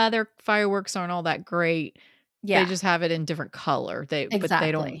 yeah, their fireworks aren't all that great. Yeah. They just have it in different color. But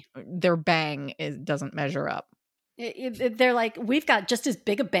they don't, their bang doesn't measure up. They're like, we've got just as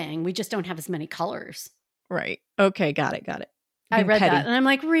big a bang. We just don't have as many colors. Right. Okay. Got it. I read that and I'm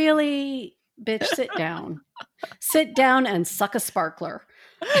like, really? Bitch, sit down. Sit down and suck a sparkler.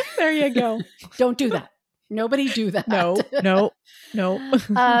 There you go. Don't do that. Nobody do that. No.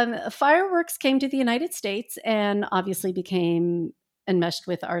 Fireworks came to the United States and obviously became enmeshed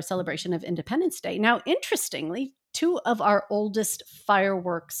with our celebration of Independence Day. Now, interestingly, two of our oldest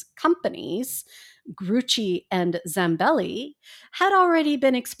fireworks companies, Grucci and Zambelli, had already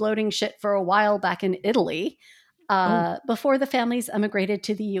been exploding shit for a while back in Italy. Before the families emigrated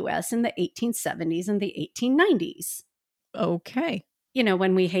to the U.S. in the 1870s and the 1890s. Okay.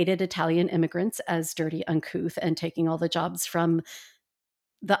 When we hated Italian immigrants as dirty, uncouth, and taking all the jobs from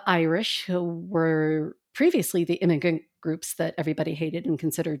the Irish, who were previously the immigrant groups that everybody hated and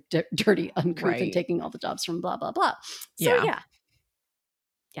considered dirty, uncouth, and taking all the jobs from blah, blah, blah. So, yeah,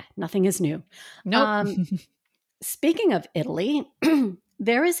 nothing is new. Nope. Speaking of Italy,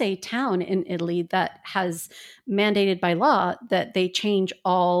 there is a town in Italy that has mandated by law that they change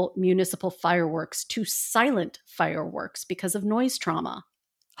all municipal fireworks to silent fireworks because of noise trauma.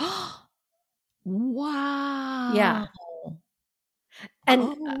 Wow. Yeah.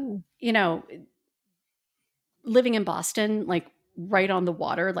 And, living in Boston, like right on the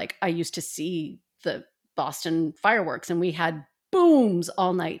water, like I used to see the Boston fireworks and we had booms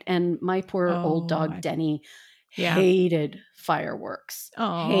all night. And my poor old dog, Denny, hated fireworks.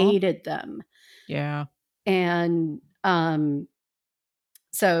 Hated them. Yeah. And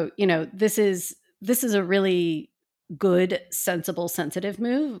so, this is a really good, sensible, sensitive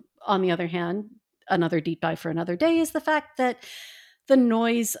move. On the other hand, another deep dive for another day is the fact that the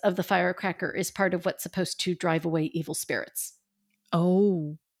noise of the firecracker is part of what's supposed to drive away evil spirits.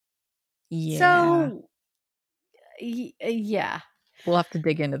 Oh. Yeah. So, yeah. We'll have to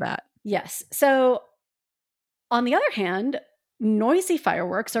dig into that. Yes. So, on the other hand, noisy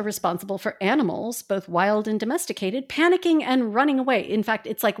fireworks are responsible for animals, both wild and domesticated, panicking and running away. In fact,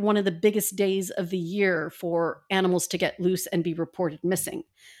 it's like one of the biggest days of the year for animals to get loose and be reported missing.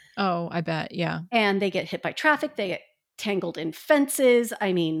 Oh, I bet. Yeah. And they get hit by traffic. They get tangled in fences.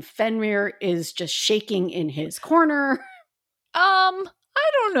 I mean, Fenrir is just shaking in his corner. I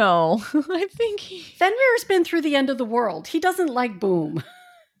don't know. I think Fenrir's been through the end of the world. He doesn't like boom.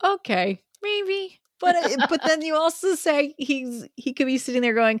 Okay, maybe. But then you also say he could be sitting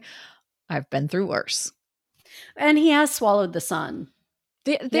there going, I've been through worse. And he has swallowed the sun.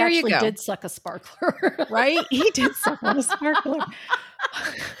 There you go. He did suck a sparkler. Right? He did suck on a sparkler.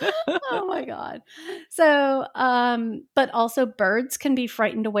 Oh my God. So, but also birds can be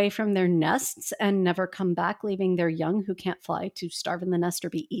frightened away from their nests and never come back, leaving their young who can't fly to starve in the nest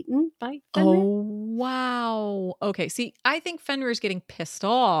or be eaten by Fenrir. Oh, wow. Okay. See, I think Fenrir's getting pissed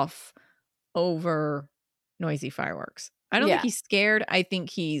off over noisy fireworks. I don't think he's scared. I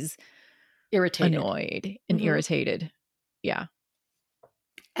think he's irritated, annoyed and irritated. Yeah.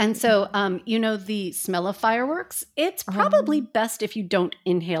 And so, the smell of fireworks, it's probably best if you don't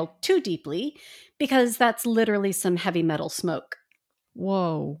inhale too deeply because that's literally some heavy metal smoke.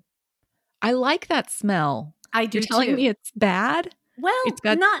 Whoa. I like that smell. I do. You're telling me it's bad? Well, it's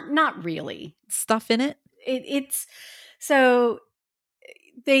got not really. Stuff in it? It's so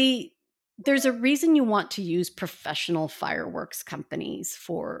there's a reason you want to use professional fireworks companies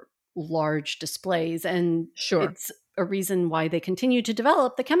for large displays, and it's a reason why they continue to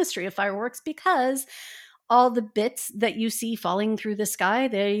develop the chemistry of fireworks, because all the bits that you see falling through the sky,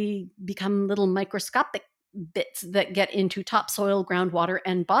 they become little microscopic bits that get into topsoil, groundwater,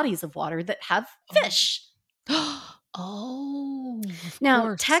 and bodies of water that have fish. Oh,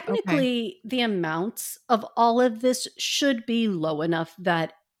 now, technically, the amounts of all of this should be low enough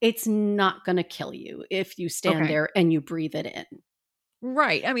that it's not going to kill you if you stand there and you breathe it in.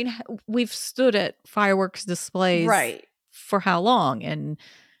 Right. I mean, we've stood at fireworks displays for how long? And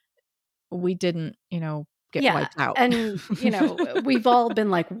we didn't, get wiped out. And, we've all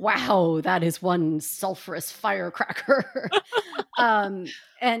been like, wow, that is one sulfurous firecracker. And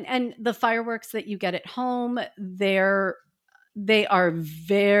the fireworks that you get at home, they are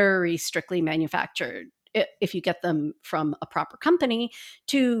very strictly manufactured, if you get them from a proper company,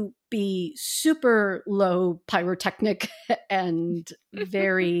 to be super low pyrotechnic and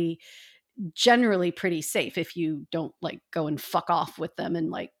very generally pretty safe if you don't like go and fuck off with them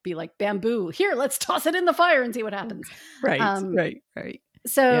and like be like, bamboo, here, let's toss it in the fire and see what happens. Right.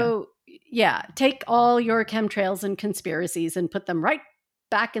 So yeah, take all your chemtrails and conspiracies and put them right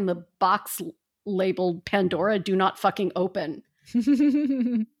back in the box labeled Pandora, do not fucking open.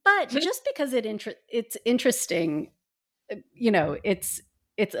 But just because it's interesting, it's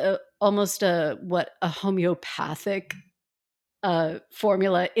almost a homeopathic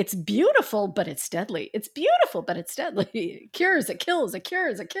formula. It's beautiful, but it's deadly. It's beautiful, but it's deadly. It cures, it kills, it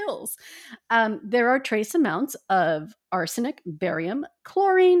cures, it kills. There are trace amounts of arsenic, barium,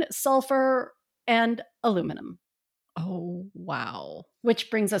 chlorine, sulfur, and aluminum. Oh, wow. Which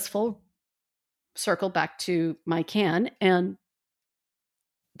brings us full circle back to my can and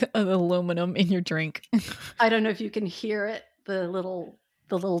the aluminum in your drink. I don't know if you can hear it. The little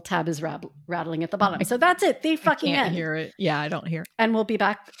tab is rattling at the bottom. So that's it. The fucking end. I can't hear it. Yeah, I don't hear it. And we'll be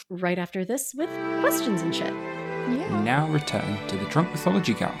back right after this with questions and shit. Yeah. We now return to the Drunk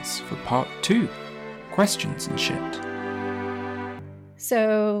Mythology Gals for part 2, questions and shit.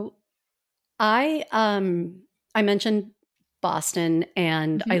 So I mentioned Boston,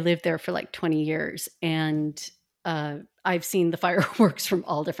 and I lived there for like 20 years, and I've seen the fireworks from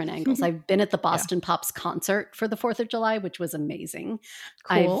all different angles. I've been at the Boston Pops concert for the 4th of July, which was amazing.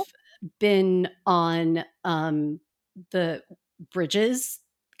 Cool. I've been on the bridges,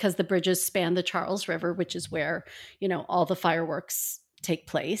 because the bridges span the Charles River, which is where, all the fireworks take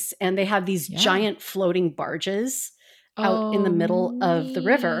place. And they have these giant floating barges out in the middle of the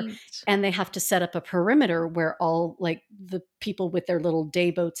river, and they have to set up a perimeter where all like the people with their little day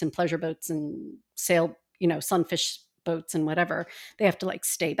boats and pleasure boats and sail, sunfish boats and whatever, they have to like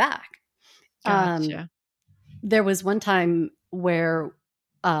stay back. Gotcha. There was one time where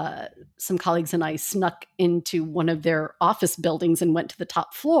some colleagues and I snuck into one of their office buildings and went to the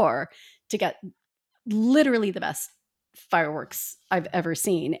top floor to get literally the best fireworks I've ever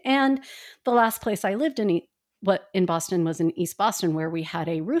seen. And the last place I lived in Boston was in East Boston, where we had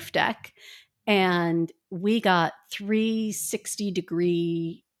a roof deck, and we got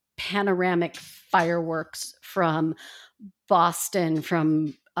 360-degree panoramic fireworks from Boston,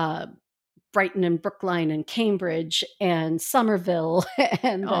 from Brighton and Brookline and Cambridge and Somerville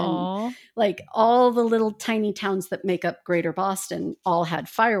and then like all the little tiny towns that make up Greater Boston all had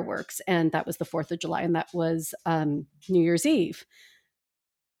fireworks, and that was the 4th of July, and that was New Year's Eve.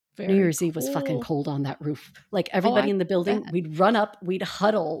 New Year's Eve was fucking cold on that roof. Like everybody in the building, we'd run up, we'd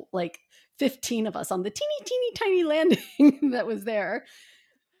huddle, like 15 of us on the teeny tiny landing that was there.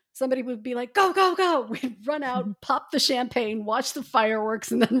 Somebody would be like, go, go, go. We'd run out, pop the champagne, watch the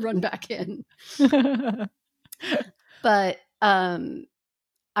fireworks, and then run back in. But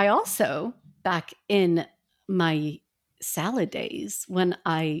I also, back in my salad days, when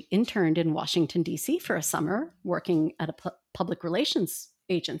I interned in Washington, D.C. for a summer, working at a public relations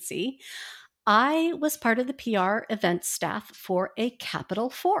agency, I was part of the PR event staff for a Capitol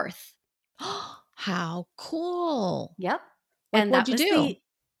 4th. How cool. Yep. Like, and what'd you do?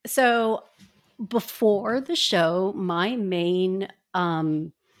 So before the show, my main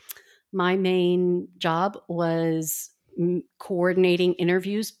job was coordinating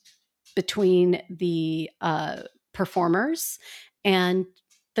interviews between the performers and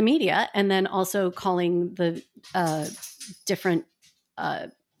the media, and then also calling the different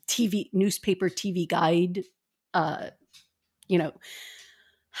newspaper TV guide,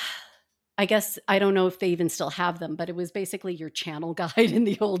 I guess, I don't know if they even still have them, but it was basically your channel guide in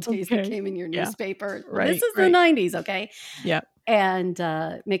the old days that came in your newspaper. Right, this is the 90s, okay? Yeah. And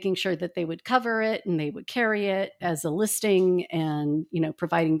making sure that they would cover it and they would carry it as a listing and,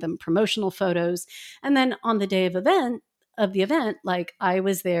 providing them promotional photos. And then on the day of the event, like I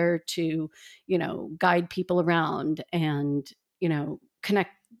was there to, guide people around and,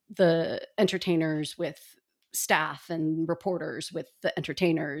 connect the entertainers with staff and reporters with the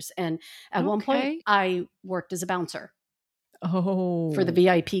entertainers. And at one point I worked as a bouncer for the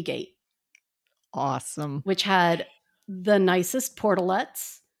VIP gate. Awesome. Which had the nicest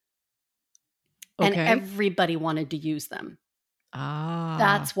portalettes and everybody wanted to use them.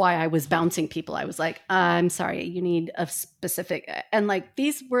 That's why I was bouncing people. I was like, I'm sorry, you need a specific, and like,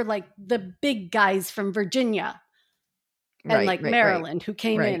 these were like the big guys from Virginia and Maryland who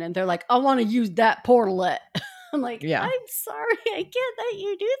came in and they're like, I want to use that portalette. I'm like, I'm sorry, I can't let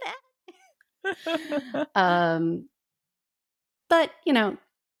you do that. But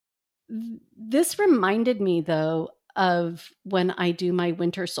this reminded me though of when I do my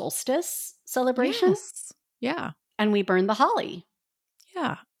winter solstice celebration. Yes. Yeah. And we burn the holly.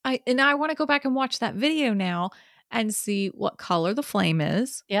 Yeah. I want to go back and watch that video now and see what color the flame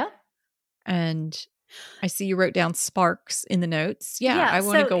is. Yeah. And I see you wrote down sparks in the notes. Yeah, I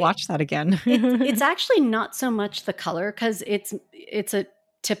want to go watch that again. It's actually not so much the color, because it's a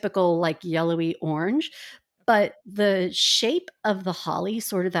typical like yellowy orange, but the shape of the holly,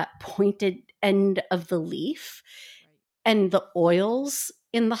 sort of that pointed end of the leaf, and the oils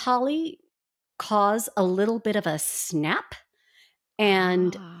in the holly cause a little bit of a snap.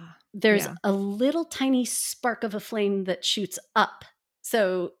 And there's a little tiny spark of a flame that shoots up.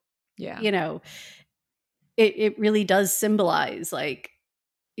 So, it really does symbolize like,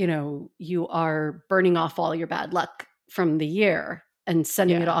 you are burning off all your bad luck from the year and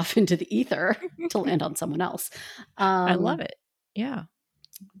sending it off into the ether to land on someone else. I love it. Yeah.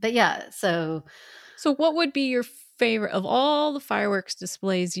 But so what would be your favorite of all the fireworks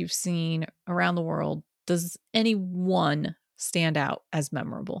displays you've seen around the world? Does any one stand out as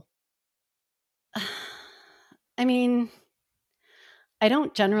memorable? I mean, I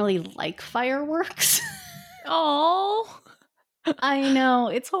don't generally like fireworks. Oh, I know,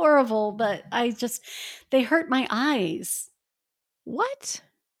 it's horrible, but they hurt my eyes. What?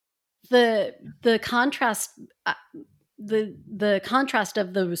 The contrast, the contrast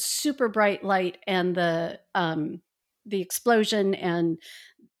of the super bright light and the explosion and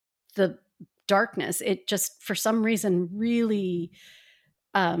the darkness, it just for some reason really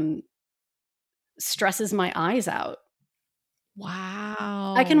stresses my eyes out.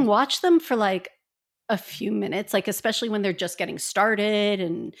 Wow. I can watch them for like a few minutes, like especially when they're just getting started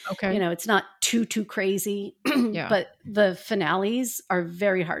and it's not too crazy. But the finales are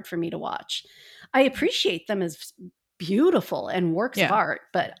very hard for me to watch. I appreciate them as beautiful and works of art,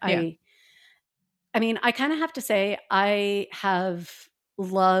 but I mean, I kind of have to say I have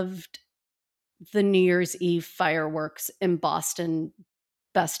loved the New Year's Eve fireworks in Boston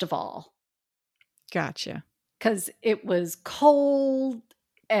best of all. Gotcha. Because it was cold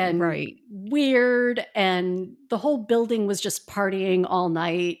and weird, and the whole building was just partying all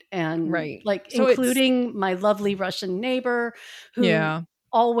night, and so including my lovely Russian neighbor who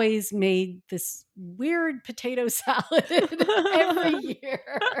always made this weird potato salad every year.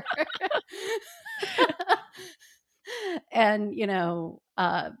 And,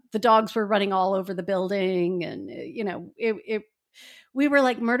 the dogs were running all over the building. And, we were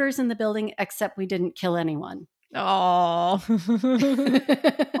like murders in the building, except we didn't kill anyone. Oh,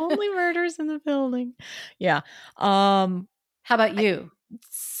 only murders in the building. Yeah. How about you?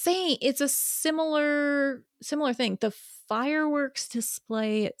 It's a similar thing. The fireworks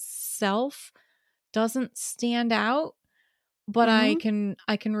display itself doesn't stand out, but I can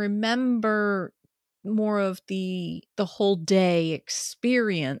remember more of the whole day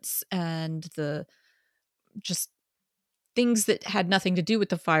experience and the just things that had nothing to do with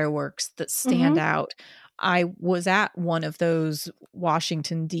the fireworks that stand out. I was at one of those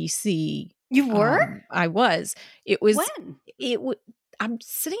Washington, D.C. You were? I was. It was. When? I'm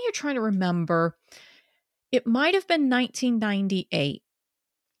sitting here trying to remember. It might have been 1998.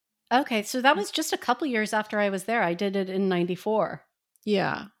 Okay, so that was just a couple years after I was there. I did it in 94.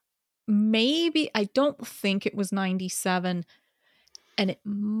 Yeah. Maybe, I don't think it was 97. And it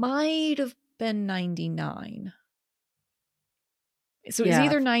might have been 99. So it was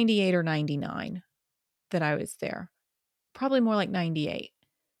either 98 or 99 that I was there. Probably more like 98.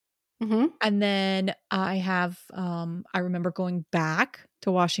 And then I remember going back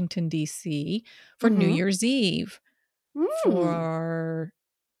to Washington, D.C. for New Year's Eve for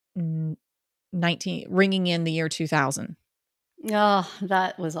ringing in the year 2000. Oh,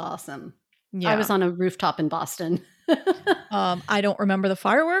 that was awesome. Yeah. I was on a rooftop in Boston. I don't remember the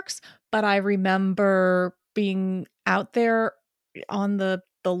fireworks, but I remember being out there on the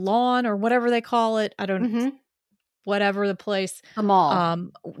lawn or whatever they call it. I don't whatever the place. The mall.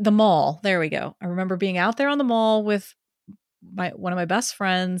 The mall. There we go. I remember being out there on the mall with one of my best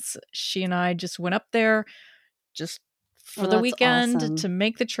friends. She and I just went up there just for the weekend to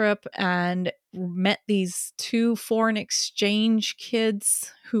make the trip and met these two foreign exchange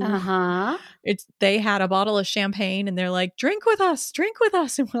kids who they had a bottle of champagne and they're like, drink with us.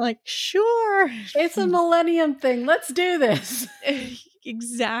 And we're like, sure. It's a millennium thing. Let's do this.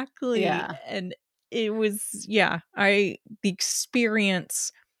 Exactly. Yeah. And it was, the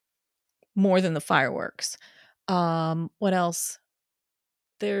experience more than the fireworks. What else?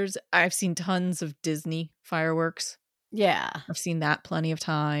 I've seen tons of Disney fireworks. Yeah. I've seen that plenty of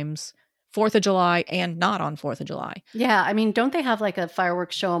times. 4th of July and not on 4th of July. Yeah. I mean, don't they have like a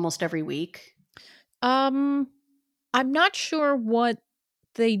fireworks show almost every week? I'm not sure what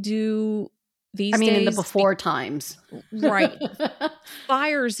they do these days. In the before times. Right.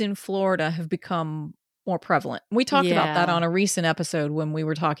 Fires in Florida have become more prevalent. We talked about that on a recent episode when we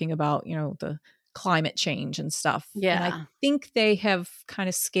were talking about, the climate change and stuff. Yeah. And I think they have kind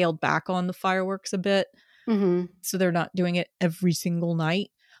of scaled back on the fireworks a bit. So they're not doing it every single night.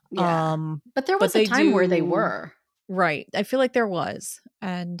 Yeah. But there was a time where they were. Right. I feel like there was.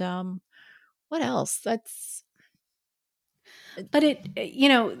 And what else? But it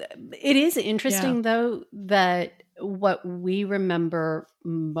is interesting though that what we remember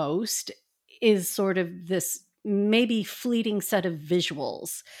most is sort of this maybe fleeting set of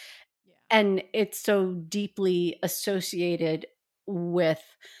visuals. Yeah. And it's so deeply associated with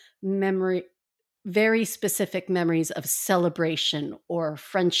memory, very specific memories of celebration or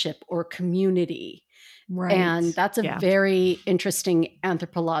friendship or community. Right. And that's a very interesting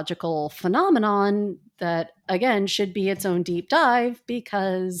anthropological phenomenon that, again, should be its own deep dive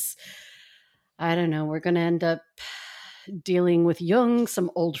because, I don't know, we're going to end up dealing with Jung,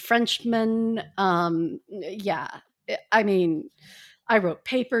 some old Frenchmen. I wrote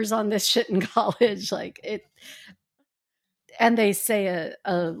papers on this shit in college. And they say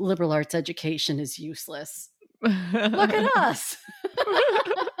a liberal arts education is useless. Look at us.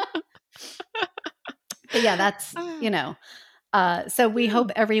 But yeah, that's, so we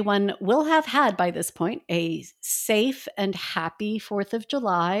hope everyone will have had by this point a safe and happy 4th of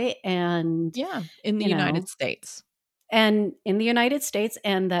July. And in the United States. And in the United States,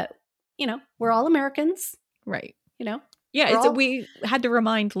 and that, we're all Americans. Right. Yeah, we had to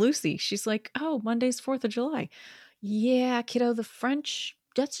remind Lucy. She's like, oh, Monday's 4th of July. Yeah, kiddo, the French,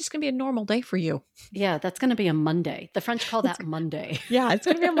 that's just going to be a normal day for you. Yeah, that's going to be a Monday. The French call that Monday. Yeah, it's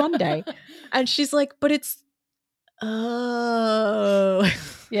going to be a Monday. And she's like, but it's, oh.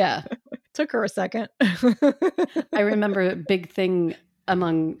 Yeah. Took her a second. I remember a big thing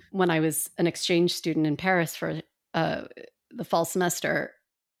when I was an exchange student in Paris for the fall semester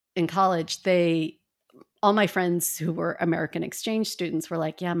in college. All my friends who were American exchange students were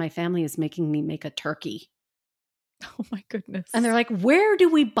like, yeah, my family is making me make a turkey. Oh my goodness. And they're like, where do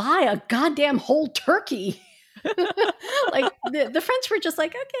we buy a goddamn whole turkey? Like the French were just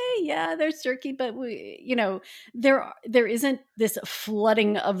like, okay, yeah, there's turkey, but there isn't this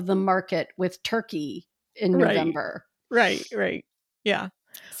flooding of the market with turkey in November. Right. Yeah.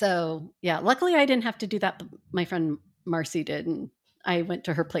 So, yeah, luckily I didn't have to do that. But my friend Marcy did. And I went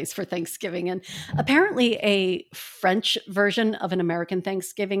to her place for Thanksgiving. And apparently a French version of an American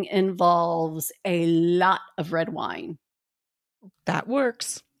Thanksgiving involves a lot of red wine. That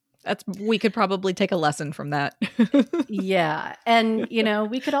works. We could probably take a lesson from that. Yeah. And,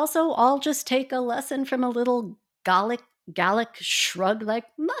 we could also all just take a lesson from a little Gallic shrug, like,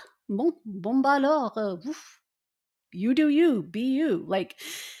 bon alors, you do you, be you. Like,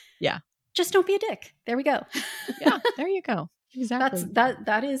 yeah. Just don't be a dick. There we go. Yeah, there you go. Exactly.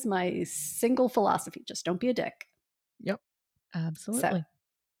 That is my single philosophy. Just don't be a dick. Yep. Absolutely. So,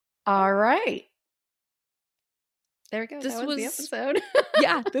 all right. There we go. This that was the episode.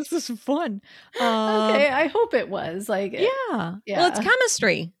 Yeah, this was fun. Okay, I hope it was. Like, yeah. Well, it's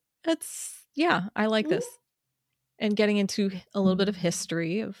chemistry. I like this. And getting into a little bit of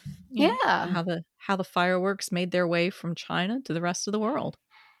history of how the fireworks made their way from China to the rest of the world.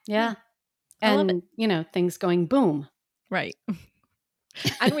 Yeah. And things going boom. Right.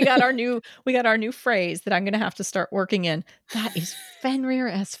 And we got our new phrase that I'm going to have to start working in. That is Fenrir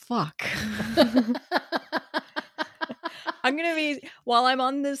as fuck. I'm going to be, while I'm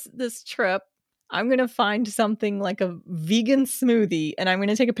on this trip, I'm going to find something like a vegan smoothie and I'm going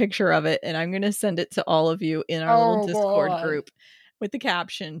to take a picture of it and I'm going to send it to all of you in our little Discord group with the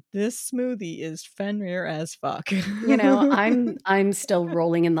caption, "This smoothie is Fenrir as fuck." I'm still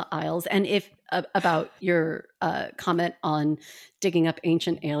rolling in the aisles. And if about your comment on digging up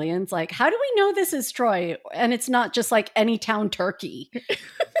ancient aliens, like, how do we know this is Troy and it's not just like any town turkey?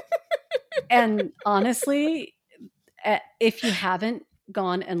 And honestly, if you haven't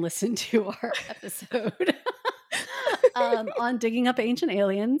gone and listened to our episode on digging up ancient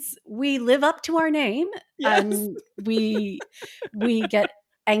aliens, we live up to our name. Yes. And we get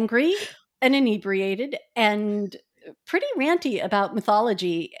angry and inebriated and pretty ranty about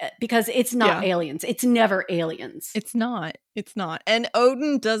mythology because it's not aliens. It's never aliens. It's not. And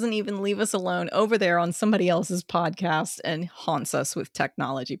Odin doesn't even leave us alone over there on somebody else's podcast and haunts us with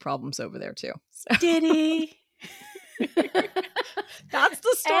technology problems over there too. So. Did he? That's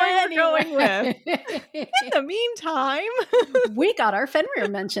the story we're going with. In the meantime, we got our Fenrir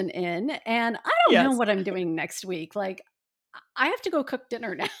mention in, and I don't know what I'm doing next week. Like, I have to go cook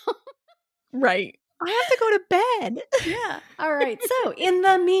dinner now. Right. I have to go to bed. Yeah. All right. So in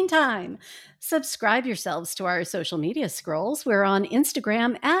the meantime, subscribe yourselves to our social media scrolls. We're on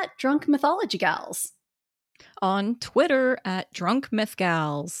Instagram at Drunk Mythology Gals. On Twitter at Drunk Myth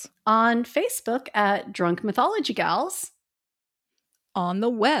Gals. On Facebook at Drunk Mythology Gals. On the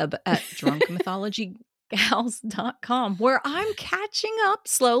web at drunkmythologygals.com, where I'm catching up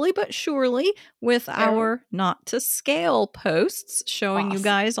slowly but surely with our Not to Scale posts, showing you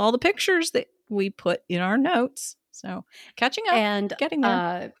guys all the pictures that we put in our notes. So catching up and getting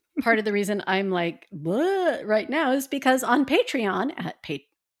there. Part of the reason I'm like right now is because on Patreon at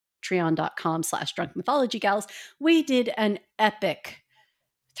patreon.com/drunkmythologygals, we did an epic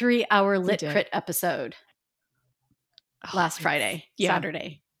 3-hour lit crit episode last Friday,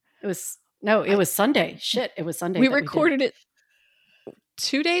 Saturday. It was Sunday. Shit, it was Sunday. We recorded it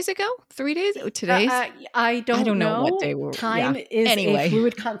 2 days ago, 3 days. Today's I don't know what day we're. Time is a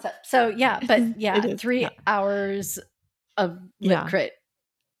fluid concept. So but 3 hours of lit crit.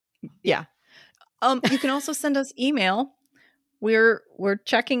 Yeah. You can also send us email. We're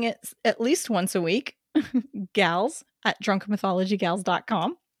checking it at least once a week. Gals at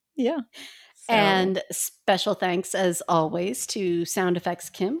drunkmythologygals.com. Yeah. So. And special thanks, as always, to Sound Effects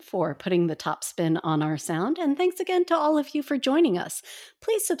Kim for putting the top spin on our sound. And thanks again to all of you for joining us.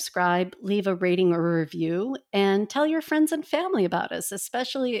 Please subscribe, leave a rating or a review, and tell your friends and family about us,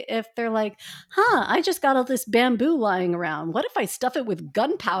 especially if they're like, I just got all this bamboo lying around. What if I stuff it with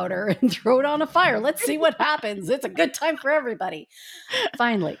gunpowder and throw it on a fire? Let's see what happens. It's a good time for everybody.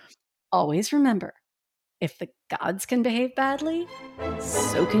 Finally, always remember, if the gods can behave badly,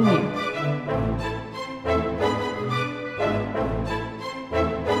 so can you.